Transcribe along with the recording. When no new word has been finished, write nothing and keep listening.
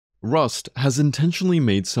Rust has intentionally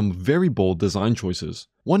made some very bold design choices.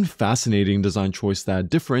 One fascinating design choice that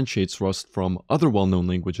differentiates Rust from other well-known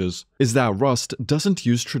languages is that Rust doesn't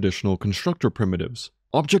use traditional constructor primitives.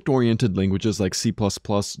 Object-oriented languages like C++,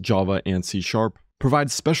 Java, and C#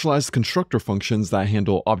 provide specialized constructor functions that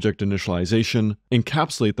handle object initialization,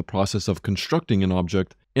 encapsulate the process of constructing an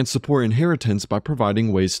object, and support inheritance by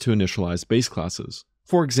providing ways to initialize base classes.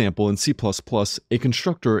 For example, in C++, a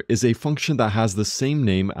constructor is a function that has the same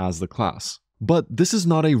name as the class. But this is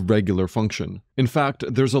not a regular function. In fact,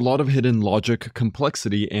 there's a lot of hidden logic,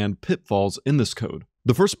 complexity, and pitfalls in this code.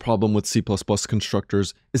 The first problem with C++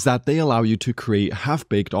 constructors is that they allow you to create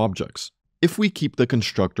half-baked objects. If we keep the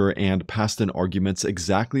constructor and passed-in arguments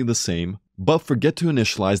exactly the same, but forget to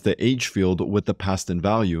initialize the age field with the passed-in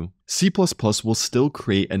value, C++ will still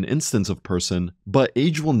create an instance of person, but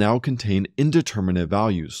age will now contain indeterminate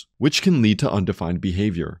values, which can lead to undefined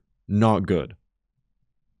behavior. Not good.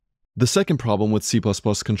 The second problem with C++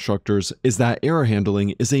 constructors is that error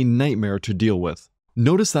handling is a nightmare to deal with.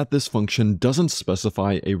 Notice that this function doesn't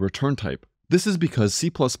specify a return type. This is because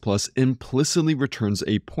C++ implicitly returns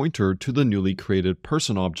a pointer to the newly created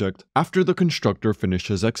person object after the constructor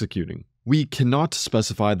finishes executing. We cannot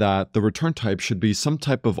specify that the return type should be some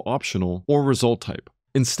type of optional or result type.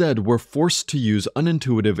 Instead, we're forced to use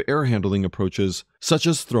unintuitive error handling approaches such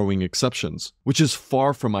as throwing exceptions, which is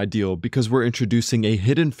far from ideal because we're introducing a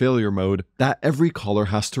hidden failure mode that every caller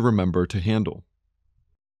has to remember to handle.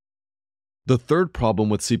 The third problem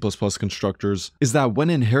with C++ constructors is that when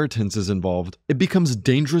inheritance is involved, it becomes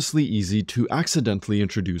dangerously easy to accidentally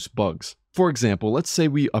introduce bugs. For example, let's say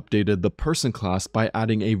we updated the person class by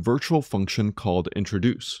adding a virtual function called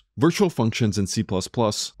introduce. Virtual functions in C++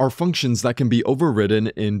 are functions that can be overridden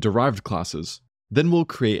in derived classes. Then we'll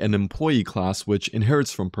create an employee class which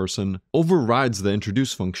inherits from person, overrides the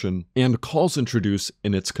introduce function, and calls introduce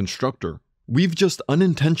in its constructor. We've just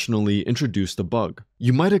unintentionally introduced a bug.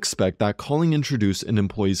 You might expect that calling introduce in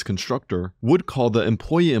employee's constructor would call the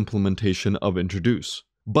employee implementation of introduce.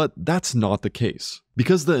 But that's not the case.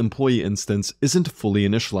 Because the employee instance isn't fully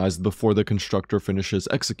initialized before the constructor finishes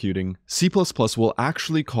executing, C++ will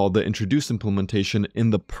actually call the introduce implementation in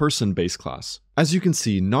the person base class. As you can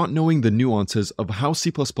see, not knowing the nuances of how C++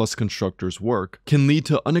 constructors work can lead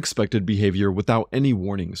to unexpected behavior without any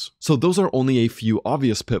warnings. So those are only a few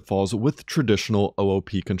obvious pitfalls with traditional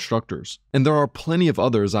OOP constructors. And there are plenty of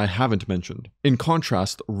others I haven't mentioned. In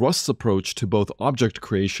contrast, Rust's approach to both object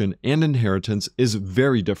creation and inheritance is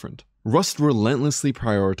very different. Rust relentlessly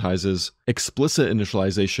prioritizes explicit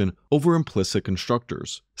initialization over implicit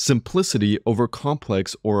constructors, simplicity over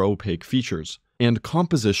complex or opaque features, and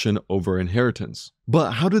composition over inheritance.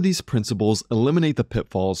 But how do these principles eliminate the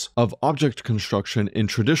pitfalls of object construction in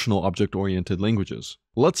traditional object-oriented languages?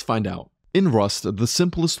 Let's find out. In Rust, the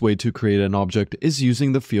simplest way to create an object is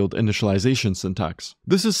using the field initialization syntax.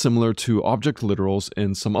 This is similar to object literals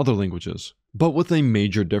in some other languages, but with a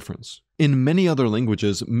major difference. In many other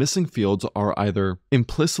languages, missing fields are either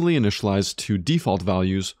implicitly initialized to default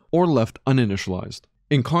values or left uninitialized.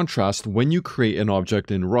 In contrast, when you create an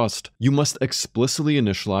object in Rust, you must explicitly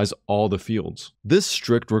initialize all the fields. This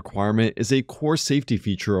strict requirement is a core safety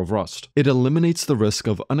feature of Rust. It eliminates the risk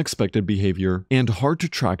of unexpected behavior and hard to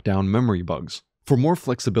track down memory bugs. For more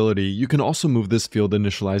flexibility, you can also move this field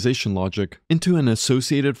initialization logic into an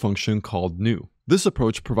associated function called new. This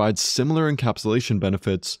approach provides similar encapsulation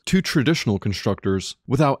benefits to traditional constructors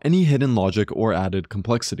without any hidden logic or added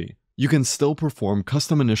complexity. You can still perform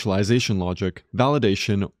custom initialization logic,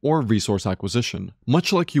 validation, or resource acquisition,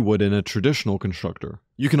 much like you would in a traditional constructor.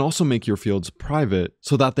 You can also make your fields private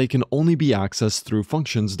so that they can only be accessed through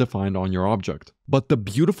functions defined on your object. But the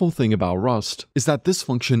beautiful thing about Rust is that this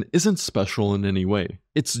function isn't special in any way.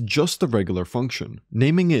 It's just a regular function.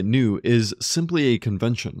 Naming it new is simply a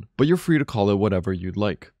convention, but you're free to call it whatever you'd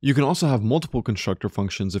like. You can also have multiple constructor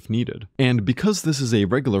functions if needed. And because this is a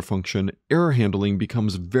regular function, error handling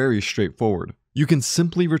becomes very straightforward. You can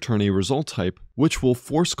simply return a result type, which will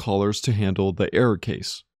force callers to handle the error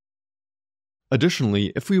case.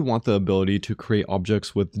 Additionally, if we want the ability to create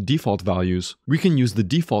objects with default values, we can use the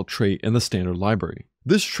default trait in the standard library.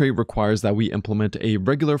 This trait requires that we implement a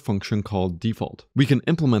regular function called default. We can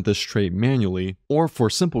implement this trait manually, or for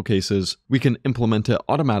simple cases, we can implement it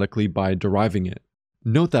automatically by deriving it.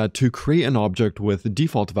 Note that to create an object with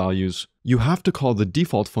default values, you have to call the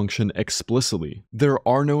default function explicitly. There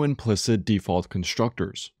are no implicit default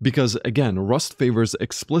constructors, because again, Rust favors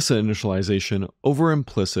explicit initialization over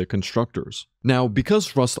implicit constructors. Now,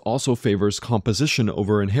 because Rust also favors composition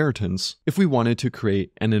over inheritance, if we wanted to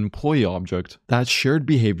create an employee object that shared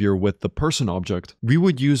behavior with the person object, we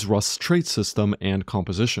would use Rust's trait system and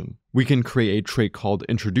composition. We can create a trait called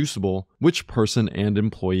introducible, which person and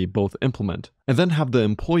employee both implement, and then have the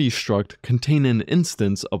employee struct contain an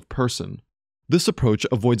instance of person. This approach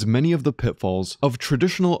avoids many of the pitfalls of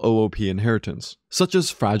traditional OOP inheritance, such as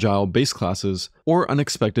fragile base classes or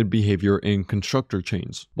unexpected behavior in constructor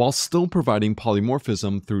chains, while still providing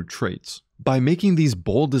polymorphism through traits. By making these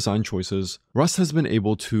bold design choices, Rust has been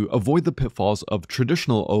able to avoid the pitfalls of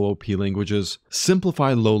traditional OOP languages,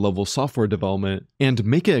 simplify low-level software development, and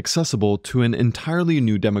make it accessible to an entirely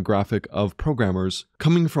new demographic of programmers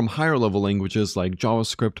coming from higher-level languages like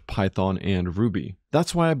JavaScript, Python, and Ruby.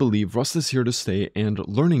 That's why I believe Rust is here to stay, and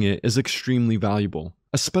learning it is extremely valuable,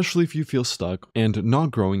 especially if you feel stuck and not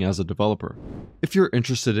growing as a developer. If you're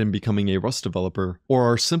interested in becoming a Rust developer, or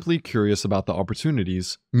are simply curious about the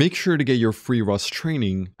opportunities, make sure to get your free Rust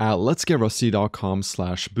training at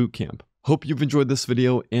letsgetrusty.com/bootcamp. Hope you've enjoyed this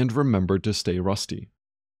video, and remember to stay rusty.